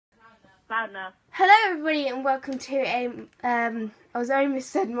Loud enough. Hello everybody and welcome to a, I was almost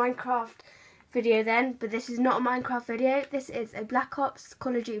said Minecraft video then, but this is not a Minecraft video. This is a Black Ops,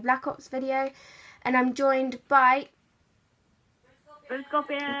 Call of Duty Black Ops video, and I'm joined by Boom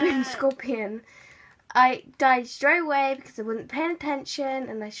Scorpion. I died straight away because I wasn't paying attention,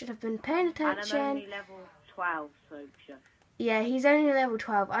 and I should have been paying attention. And I'm only level 12, so sure. Yeah, he's only level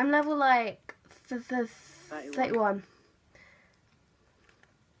 12. I'm level like 31.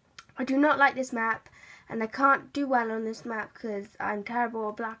 I do not like this map, and I can't do well on this map because I'm terrible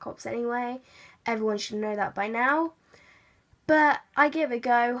at Black Ops anyway. Everyone should know that by now. But I give it a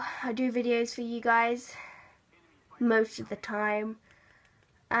go. I do videos for you guys most of the time.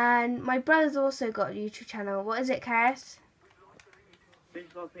 And my brother's also got a YouTube channel. What is it, Caris?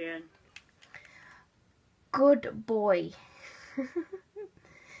 Scorpion. Good boy.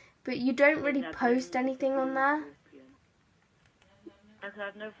 But you don't really post anything on there? Because I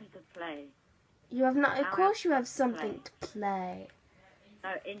have nothing to play. You have not. Of course, you have something to play. No,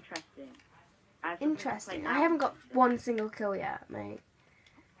 interesting. Interesting. I haven't got one single kill yet, mate.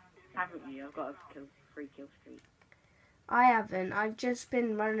 Haven't you? I've got a 3 kill streak. I haven't. I've just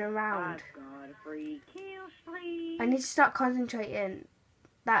been running around. I've got a 3 kill streak. I need to start concentrating.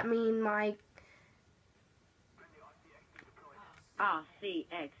 That means my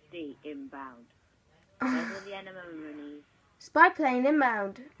RCXD inbound. Those are the enemies. spy plane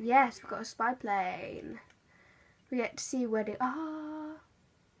inbound. Yes, we've got a spy plane. We get to see where they are.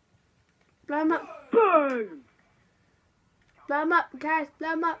 Blow them up. Boom! Blow them up, guys.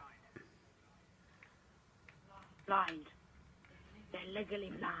 Blow them up. Blind. They're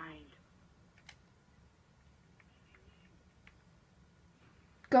legally blind.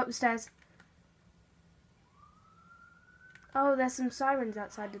 Go upstairs. Oh, there's some sirens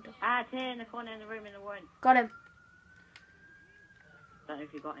outside the door. Ah, it's here in the corner in the room in the warren. Got him. Don't know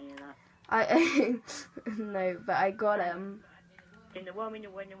if you got any of that. No, but I got him. In the warren, in the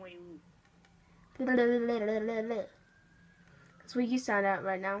warren, in the warren. That's what you sound out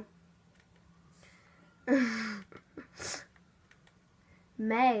right now.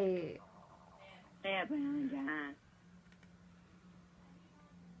 Mate. Yeah, behind your hand.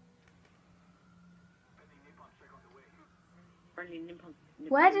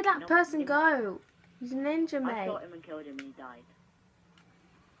 Where did that person go? He's a ninja, I mate. shot him and killed him and he died.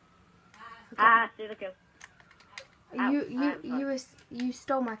 Ah, see the kill. You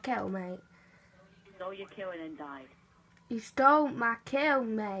stole my kill, mate. Stole your kill and then died. You stole my kill,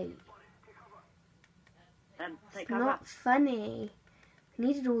 mate. Take It's cover. not funny. I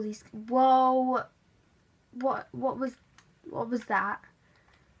needed all these. Whoa. What was that?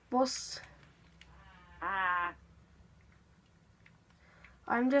 Ah.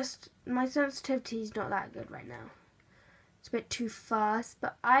 My sensitivity's not that good right now. It's a bit too fast,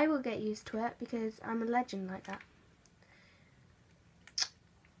 but I will get used to it because I'm a legend like that.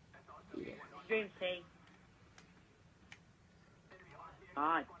 Yeah. Stream C.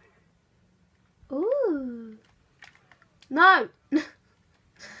 God. Ooh. No! I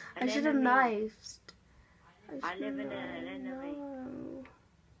An should have enemy. knifed. I live in an enemy. No.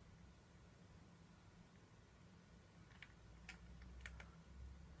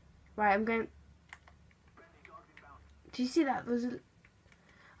 Right, I'm going. Do you see that? There was a...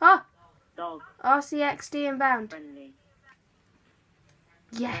 Oh! Dog. RCXD inbound. Friendly.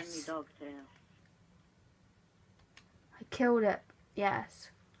 Yes. Friendly dog tail. I killed it.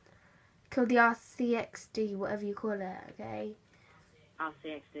 Yes. Killed the RCXD, whatever you call it, okay?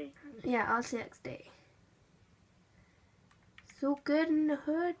 RCXD. Yeah, RCXD. So good in the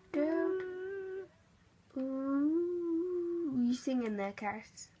hood, dude. Ooh. You singing there,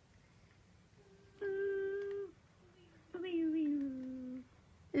 Caris? Ooh.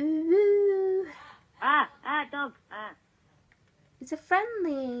 Dog. Ah. It's a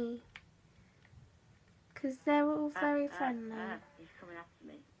friendly. Because they're all very friendly. He's coming after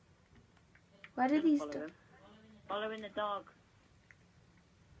me. Where do these follow him. Following the dog.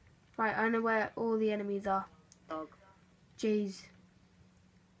 Right, I know where all the enemies are. Dog. Jeez.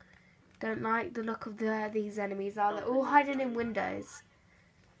 Don't like the look of these enemies. They're all hiding in windows.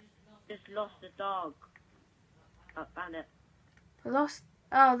 Just lost the dog. Oh, found it. I lost.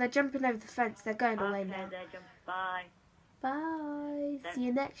 Oh, they're jumping over the fence. They're going away Okay, now. they're jumping. Bye. Bye. See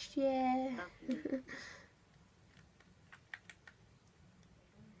you next year.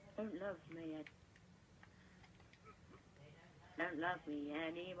 Don't love me. Don't love me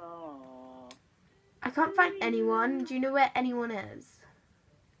anymore. I can't find anyone. Do you know where anyone is?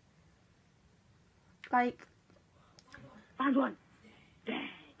 Like. Found one. Dead.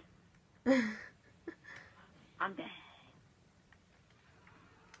 I'm dead.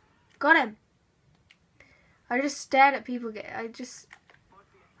 Got him. I just stared at people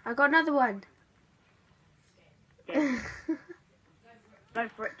I got another one. Yeah. Go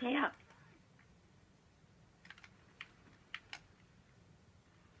for it, Tia.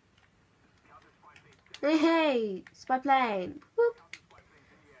 Hey, spy plane. Whoop.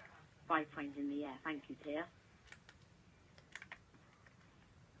 Spy planes in the air. Thank you, Tia.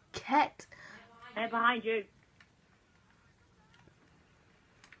 Cat. They're behind you.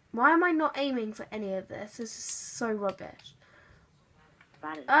 Why am I not aiming for any of this? This is so rubbish.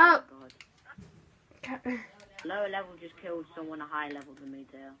 Bad as Oh. God. Lower level just killed someone a higher level than me,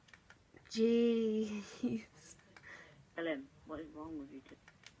 Tia. Jeez. Tell him, what is wrong with you two?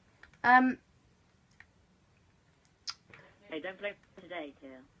 Hey, don't play today,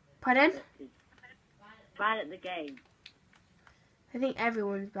 Tia. Pardon? Bad at the game. I think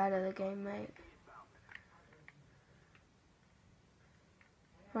everyone's bad at the game, mate.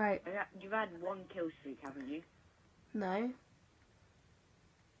 Right. You've had one kill streak, haven't you? No.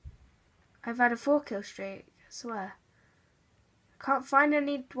 I've had a 4 kill streak, I swear. Can't find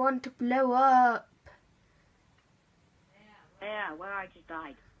anyone to blow up. Yeah, where I just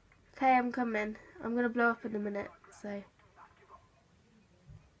died. Okay, I'm coming. I'm gonna blow up in a minute, so.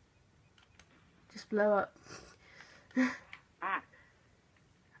 Just blow up. Ah.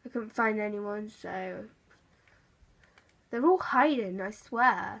 I couldn't find anyone, so. They're all hiding, I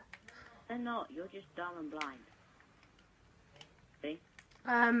swear. They're not, you're just dumb and blind. See?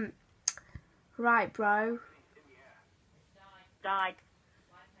 Right, bro. Died.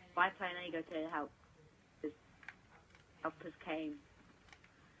 Spy plane, there you go to help. Helpers came.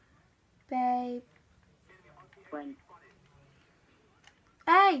 Babe. When?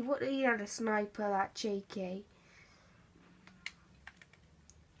 Hey, what? You had a sniper, that cheeky.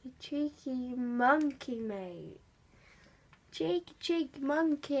 You cheeky monkey, mate. Cheeky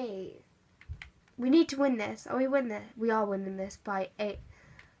monkey. We need to win this. Are we win this? We are winning this by 8.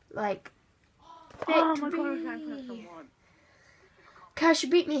 Like, victory. Oh my god, I was trying to put someone. Caris, you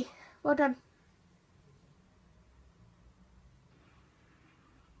beat me. Well done.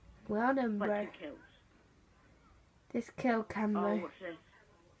 Well done, bro. Bunch of kills. This kill camera. Oh, what's this?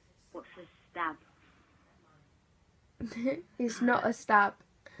 What's this stab? It's not a stab.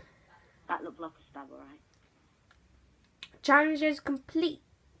 That looked like a stab, alright. Challenge is complete.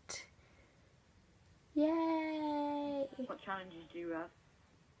 Yay! What challenges do you have?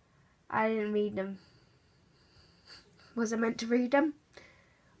 I didn't read them. Was I meant to read them?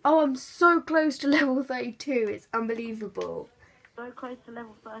 Oh, I'm so close to level 32. It's unbelievable. So close to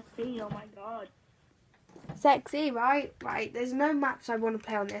level 13, oh my god. Sexy, right? Right, there's no maps I want to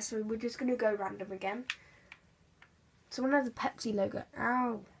play on this, so we're just going to go random again. Someone has a Pepsi logo.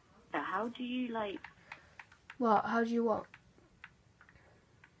 Ow. How do you, like... What? How do you what?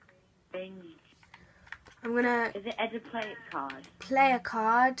 Things... I'm going to... Is it edit play card? Player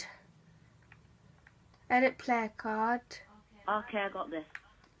card. Edit player card. Okay, I got this.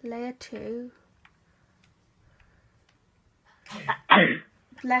 Layer 2.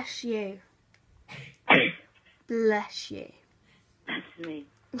 Bless you. Bless you. That's me.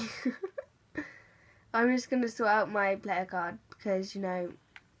 I'm just going to sort out my player card because, you know,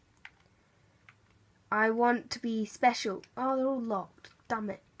 I want to be special. Oh, they're all locked. Damn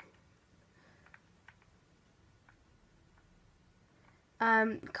it.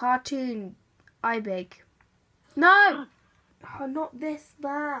 Cartoon. Ibig. No! Oh, not this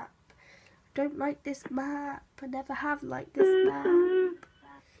map. I don't like this map. I never have liked this map.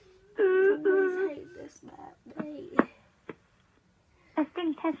 I always hate this map, mate.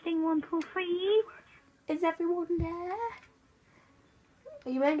 Testing, 1, 2, 3. Is everyone there?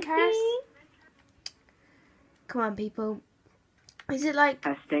 Are you in, Caris? Come on, people. Is it like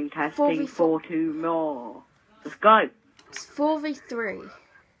Testing, 4v4? 4, 2 more. Let's go. It's 4v3.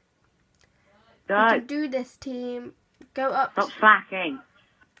 Go. We can do this, team. Go up. Stop slacking.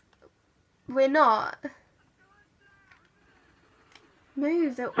 We're not.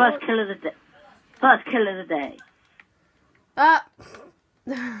 Move. First kill of the day. First kill of the day. Up.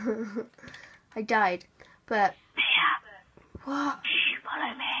 I died. But. Yeah. What? Shh,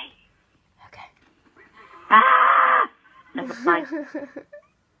 follow me. Okay. Ah! Never mind.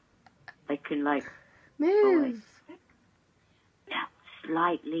 They can, like, Move. yeah,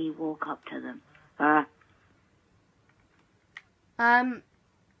 slightly walk up to them.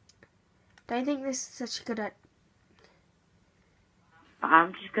 Don't think this is such a good idea.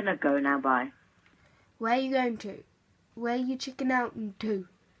 I'm just gonna go now, bye. Where are you going to? Where are you checking out to?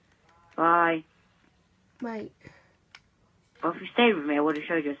 Bye. Mate. Well, if you stayed with me, I would have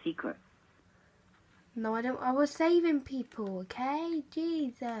showed you a secret. No, I don't. I was saving people, okay?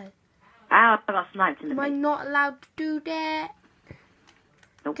 Jesus. Ow, I got sniped in the Am I face. not allowed to do that?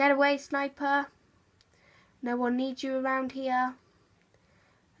 Nope. Get away, sniper. No one needs you around here.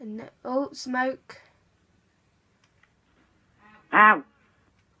 And no, oh, smoke. Ow.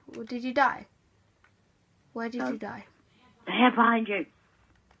 Well, did you die? Where did No. you die? They're here behind you.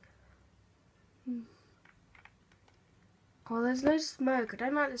 Oh, there's no smoke. I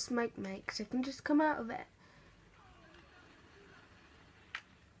don't like the smoke, mate, because I can just come out of it.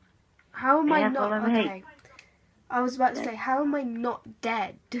 How am I not... follow me. Okay. I was about to say, how am I not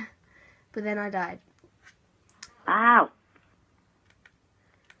dead? But then I died. Ow.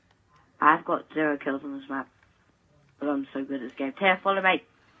 I've got 0 kills on this map. But I'm so good at this game. Here, follow me.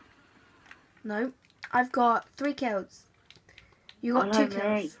 No. I've got 3 kills. You got 2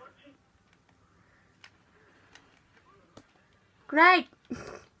 Follow me. kills. Great!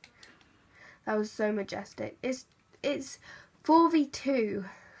 That was so majestic. It's 4v2.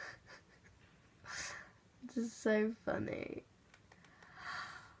 This is so funny.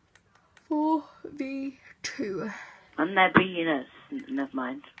 4v2. And they're beating us. Never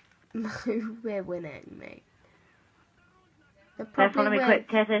mind. No, we're winning, mate. They're Here, probably follow me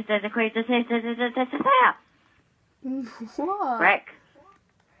quick. There's a crate. What? Rick.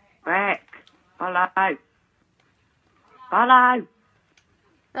 Follow. Follow.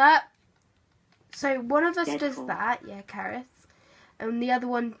 So one of us Dead does fool. that, yeah, Caris. And the other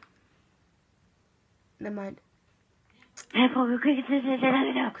one... Never mind. Here, follow me quick.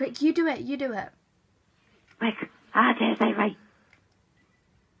 Quick, you do it, you do it. Quick. There's a right.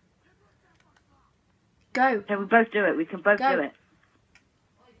 Go. So we both do it. We can both Go. do it.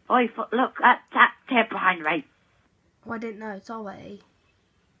 Oi, look at that tape behind me. Oh, I didn't know, it's already.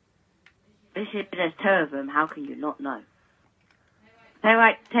 There's 2 of them. How can you not know? Hey,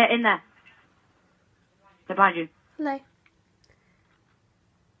 right. They're in there. They're behind you. Hello.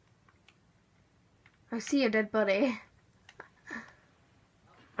 I see your dead body.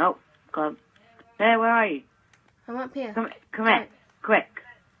 Oh, come. Hey, where are you? I'm up here. Come here. Quick.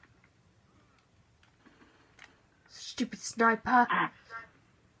 Stupid sniper.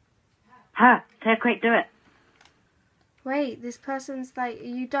 Quick, do it. Wait, this person's like, are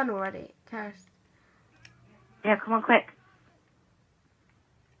you done already, Caris? Yeah, come on, quick.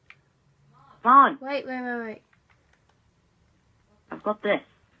 Come on. Wait. I've got this.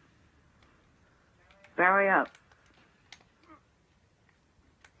 Hurry up.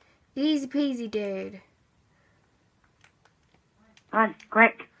 Easy peasy, dude. Come on,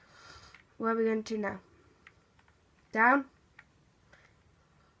 quick. Where are we going to now? Down?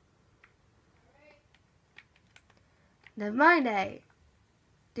 Never mind, eh?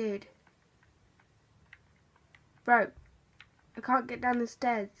 Dude. Bro. I can't get down the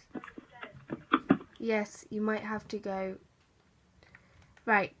stairs. Yes, you might have to go.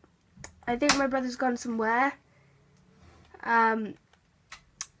 Right. I think my brother's gone somewhere. And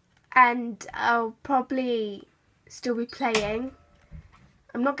I'll probably still be playing.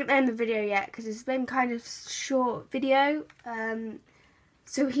 I'm not going to end the video yet because it's been kind of short video.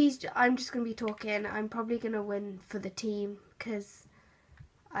 So I'm just going to be talking. I'm probably going to win for the team because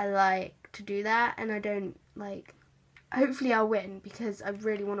I like to do that, and I don't like... Hopefully I'll win because I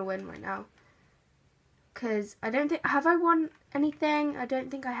really want to win right now. Because I don't think... Have I won anything? I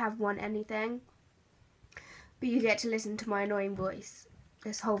don't think I have won anything. But you get to listen to my annoying voice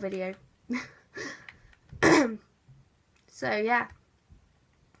this whole video. So yeah.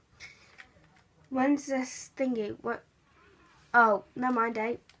 When's this thingy? What? Oh, never mind,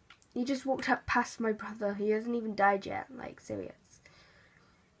 eh? You just walked up past my brother. He hasn't even died yet. Like, serious.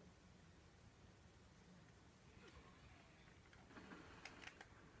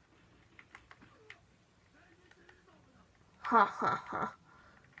 Ha ha ha.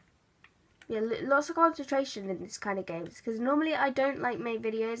 Yeah, lots of concentration in this kind of games, because normally I don't like make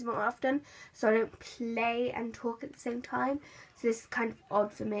videos more often, so I don't play and talk at the same time. So this is kind of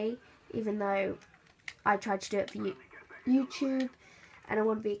odd for me, even though I tried to do it for YouTube, and I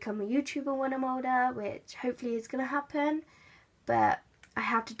want to become a YouTuber when I'm older, which hopefully is going to happen. But I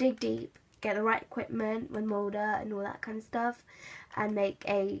have to dig deep, get the right equipment when I'm older, and all that kind of stuff, and make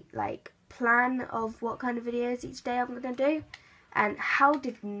a plan of what kind of videos each day I'm going to do. And how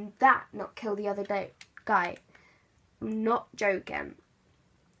did that not kill the other guy? I'm not joking.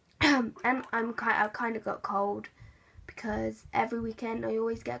 And I kind of got cold because every weekend I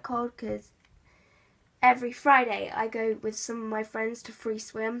always get cold, because every Friday I go with some of my friends to free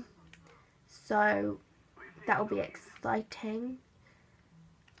swim. So that will be exciting.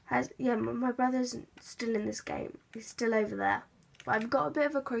 Yeah, my brother's still in this game. He's still over there. But I've got a bit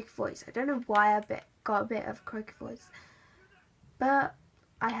of a croaky voice. I don't know why I got a bit of a croaky voice. But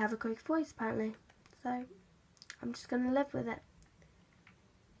I have a quick voice apparently. So I'm just going to live with it.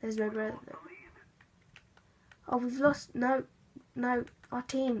 There's my brother. Oh, we've lost. No, our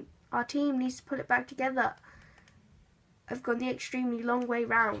team needs to put it back together. I've gone the extremely long way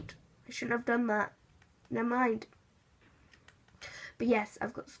round. I shouldn't have done that. Never mind. But yes,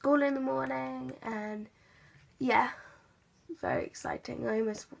 I've got school in the morning, and yeah, very exciting. I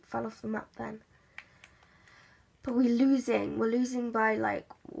almost fell off the map then. But we're losing. We're losing by like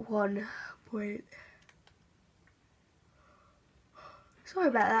 1 point. Sorry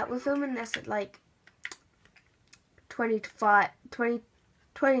about that. We're filming this at like 20 to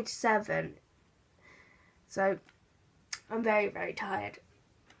 7. So I'm very, very tired.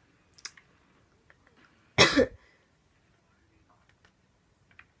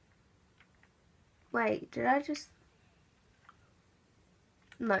 Wait, did I just...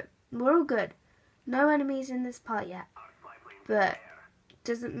 No, we're all good. No enemies in this part yet. But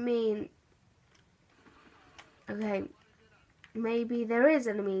doesn't mean... Okay, maybe there is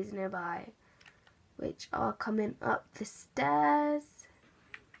enemies nearby, which are coming up the stairs.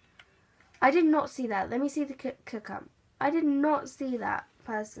 I did not see that. Let me see the cam. I did not see that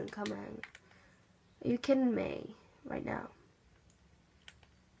person coming. Are you kidding me right now?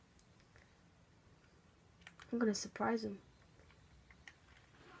 I'm going to surprise him.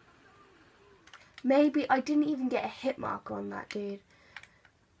 Maybe I didn't even get a hit marker on that dude.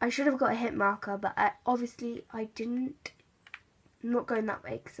 I should have got a hit marker, but obviously I didn't. I'm not going that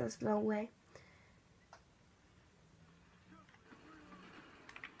way because that's a long way.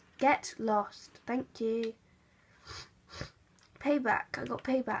 Get lost. Thank you. Payback. I got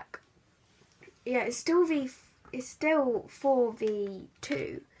payback. Yeah, it's still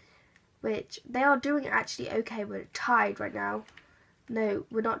 4v2, which they are doing actually okay. We're tied right now. No,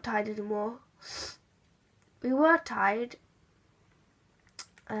 we're not tied anymore. We were tied.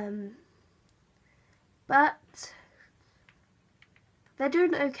 But they're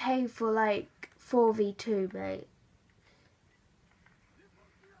doing okay for like 4v2, mate.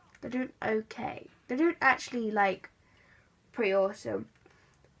 They're doing okay. They're doing actually like pretty awesome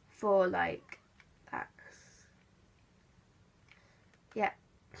for like that. Yeah.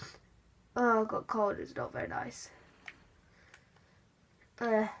 Oh, I got cold. It's not very nice.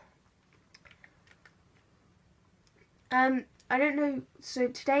 I don't know. So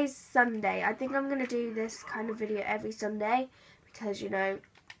today's Sunday. I think I'm gonna do this kind of video every Sunday because, you know,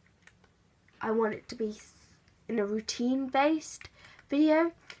 I want it to be in a routine-based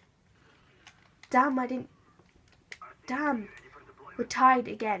video. Damn, I didn't. Damn, we're tied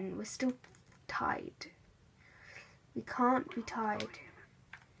again. We're still tied. We can't be tied.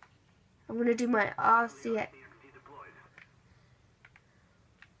 I'm gonna do my RCX.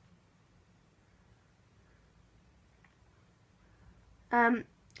 I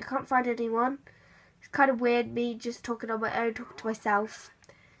can't find anyone. It's kind of weird me just talking on my own, talking to myself.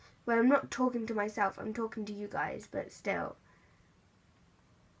 Well, I'm not talking to myself, I'm talking to you guys, but still.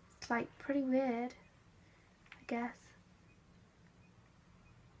 It's like pretty weird, I guess.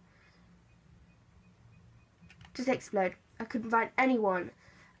 Just explode. I couldn't find anyone,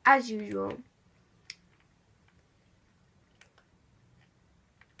 as usual.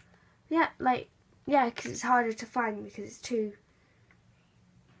 Yeah, because it's harder to find because it's too...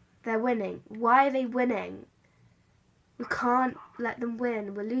 They're winning. Why are they winning? We can't let them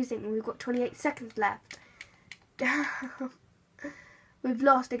win. We're losing. We've got 28 seconds left. We've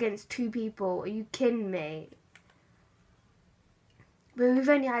lost against 2 people. Are you kidding me? But we've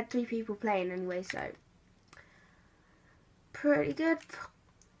only had 3 people playing anyway, so pretty good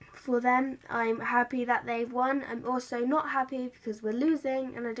for them. I'm happy that they've won. I'm also not happy because we're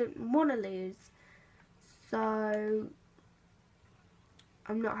losing and I don't want to lose. So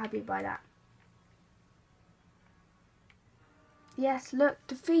I'm not happy by that. Yes, look,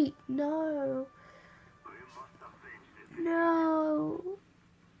 defeat. No. No.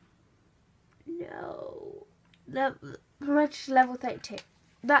 No. Promoted to level 32.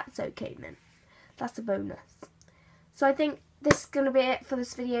 That's okay then. That's a bonus. So I think this is going to be it for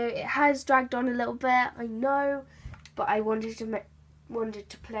this video. It has dragged on a little bit, I know, but I wanted to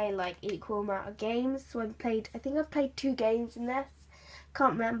play like equal amount of games. So I think I've played 2 games in this.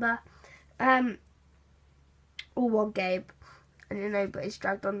 Can't remember. Or 1 game. I don't know, but it's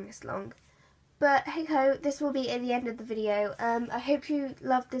dragged on this long. But hey ho, this will be at the end of the video. I hope you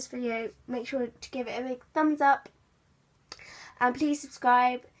loved this video. Make sure to give it a big thumbs up. And please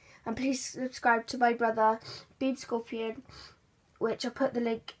subscribe. And please subscribe to my brother, Beeb Scorpion, which I'll put the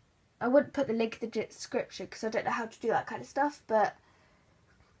link. I wouldn't put the link in the description because I don't know how to do that kind of stuff. But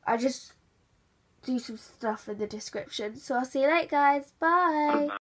I just do some stuff in the description. So I'll see you later, guys. Bye.